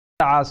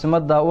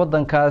caasimada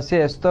wadankaasi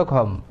ee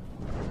Stockholm.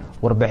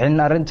 warbixin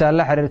arinta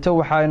la xiriirta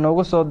waxa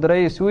inoogu soo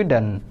diray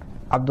Sweden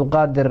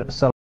Cabduqaadir.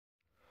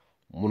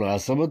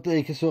 munaasabada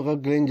ay ka soo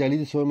qayb galeen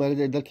jaaliyada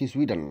Soomaalida ee dalka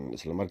Sweden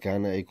isla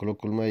markaana ay kula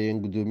kulmayeen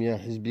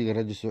Gudomiyaha Xisibiga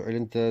Rajo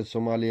celinta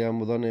Somaliya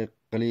mudane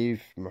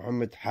khalif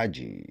mohamed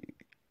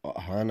oo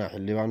ahaana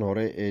xildhibaan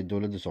hore ee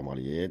dowladda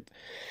Soomaaliyeed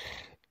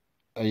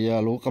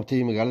ayaa lagu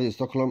qabtay magaalada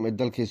Stockholm ee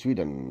dalka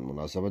Sweden.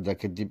 munaasabada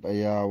kadib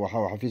ayaa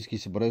waxa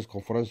xafiiskiisa press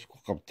conference ku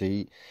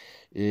qabtay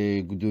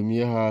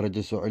Gudomiyaha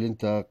Rajo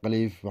celinta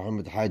khalif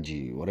mohamed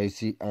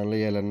wareysi aan la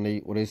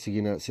yeelanay.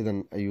 wareysigina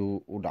sidan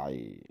ayuu u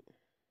dhacay.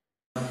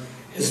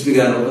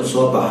 xisbigan wuxuu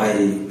soo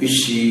baxay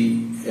bishii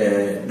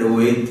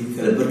dhaweyd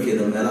kala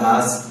barkeeda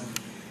meelahaas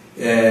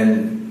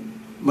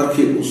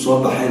markii uu soo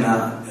baxayna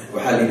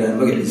waxaa la yidhaha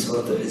magaciisa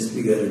horta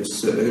xisbiga Rajo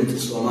celinta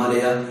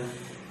Soomaaliya.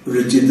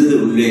 ujeedada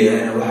uu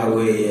leeyahay waxa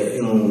weeye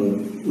inuu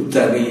u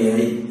taagan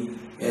yahay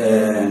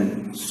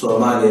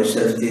Soomaaliya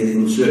sharafteeda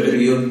inuu soo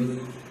celiyo,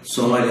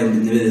 Soomaaliya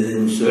midnimadeeda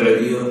inuu soo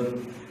celiyo,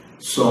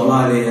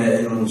 Soomaaliya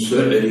inuu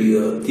soo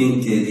celiyo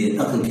diinteedii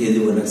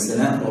dhaqankeedii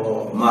wanaagsanaa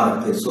oo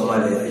maaragtay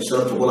Soomaaliya ay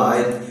sharaf ku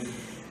lahayd,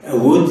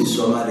 awoodii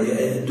Soomaaliya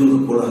ay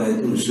adduunka ku lahayd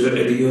inuu soo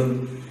celiyo.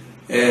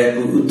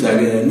 uu u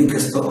taagan nin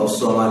kasta oo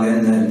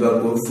Soomaaliyeedna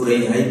albaabku u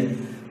furan yahay.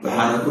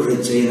 waxaana u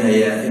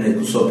rajaynayaa inay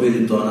kusoo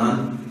biiri doonaan.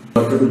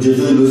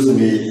 ujeedada loo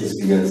sameeyey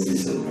xisbigan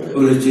siisa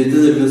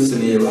ujeedada loo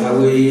sameeyey waxaa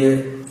weeye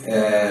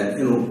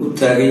inuu u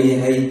taagan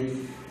yahay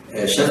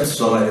sharafta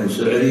Soomaaliya inuu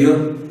soo celiyo,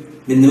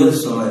 midnimada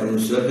Soomaaliya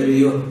inuu soo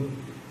celiyo,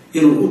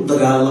 inuu u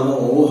dagaalamo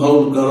oo u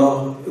howlgalo,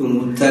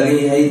 inuu u taagan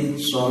yahay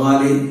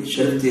Soomaaliya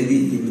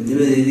sharafteedii iyo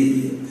midnimadeedii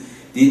iyo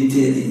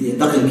diinteedii iyo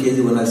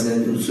dhaqankeedii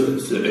wanaagsan inuu soo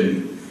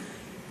celiyo.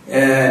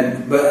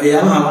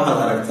 ayaamaha waxaad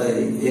aragtay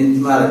in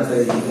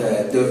maaragtay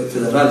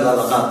federaal baa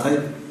la qaatay.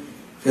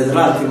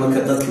 federaalkii marka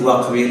dadkii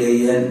waa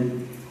qabiileeyeen,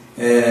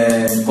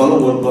 qolo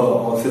walba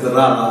oo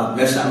federaal ah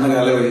meesha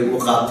annaga labay u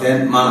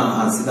qaateen. maana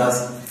ahaan sidaas.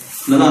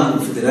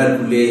 nidaamku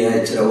federaalku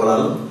leeyahay jira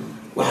walaal.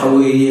 waxa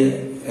weeye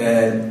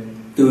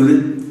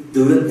dowlad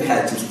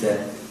waxaa jirta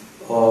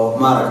oo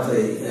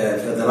maaragtay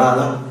federaal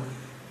ah.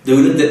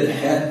 dowladda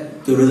dhexe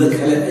dowlado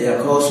kale ayaa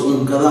ka hoos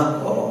unkada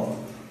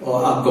oo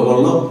ah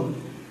gobollo.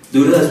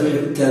 dowladaas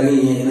waxay u taagan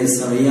yihiin inay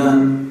sameeyaan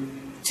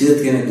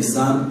jidadka, inay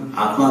dhisaan,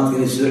 caafimaadka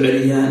inay soo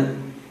celiyaan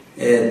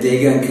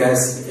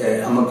deegaankaas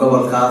ama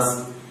gobolkaas,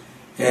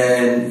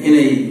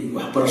 inay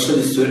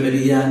waxbarashadii soo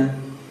celiyaan,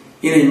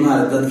 inay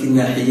maaragta dadkii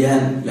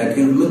naaxiyaan.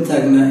 laakiin uma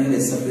taagna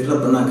inay safiiro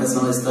bannaan ka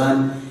samaystaan,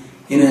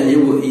 inay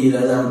iyagu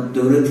yidhahdaan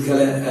dowlad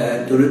kale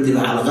dowladdii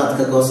baa calaqaad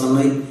ka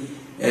goosanay.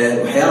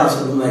 waxyaalahaas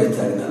oo dhan ay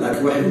taagnaa.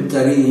 laakiin waxay u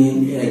taagan yihiin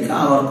inay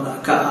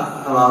ka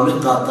abaabul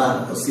qaataan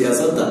oo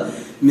siyaasadda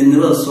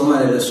midnimada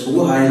Soomaaliya la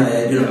iskugu haynaya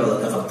ay dhinacooda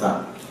ka qabtaan.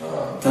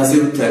 taasay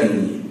u taagan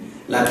yihiin.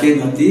 laakiin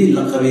haddii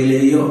la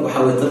qabiileeyo waxa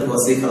way dadka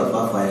waa sii kala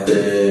faafaya.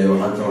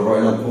 waxaan ka rabaa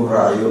inaan ku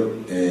raaciyo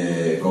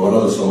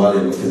gobolada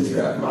Soomaaliya ma ka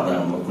jira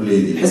macnaha ma ku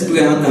leeyahay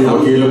xisbigan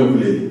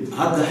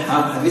hadda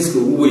xafiiska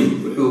ugu weyn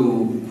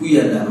wuxuu ku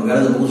yaalaa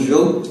magaalada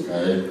Muqdisho.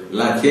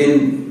 laakiin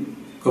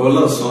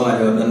gobolada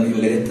Soomaaliya oo dhan in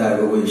laga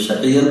taago way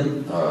shaqiyan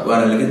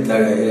waana laga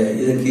taagayaa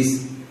idankiis.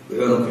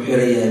 wuxuuna ku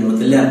xiran yahay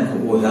madalaamka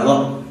uu helo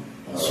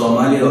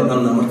Soomaaliya oo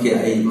dhan markii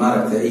ay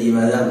maaragtay ay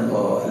yimaadaan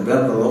oo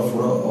albaabka loo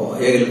furo oo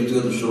ayaga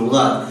laftigooda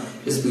shuruudaha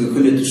xisbiga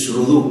kulliyeed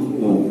shuruudo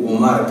uu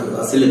maaragtay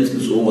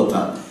asalatiisa u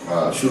wataa.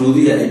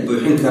 shuruudiya ay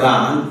buuxin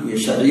karaan iyo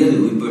sharciyadu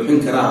ay buuxin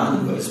karaan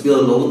oo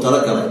xisbiyada loogu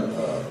talagalay.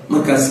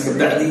 markaas ka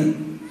bacdi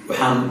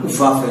waxaan u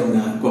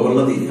faafaynaa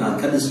gobolladii inaan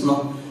ka dhisno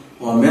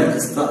oo meel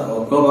kasta oo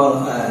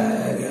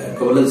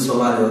gobolladii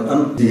Soomaaliya oo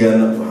dhan.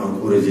 digana waxaan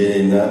ku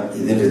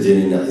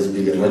rajaynaynaa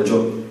xisbiga Rajo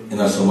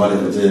inaa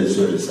Soomaaliya rajadeeda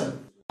soo celisaan.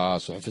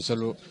 صحفي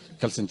سلو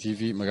كلسن تي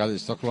في مقالة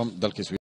ستوكهولم دالك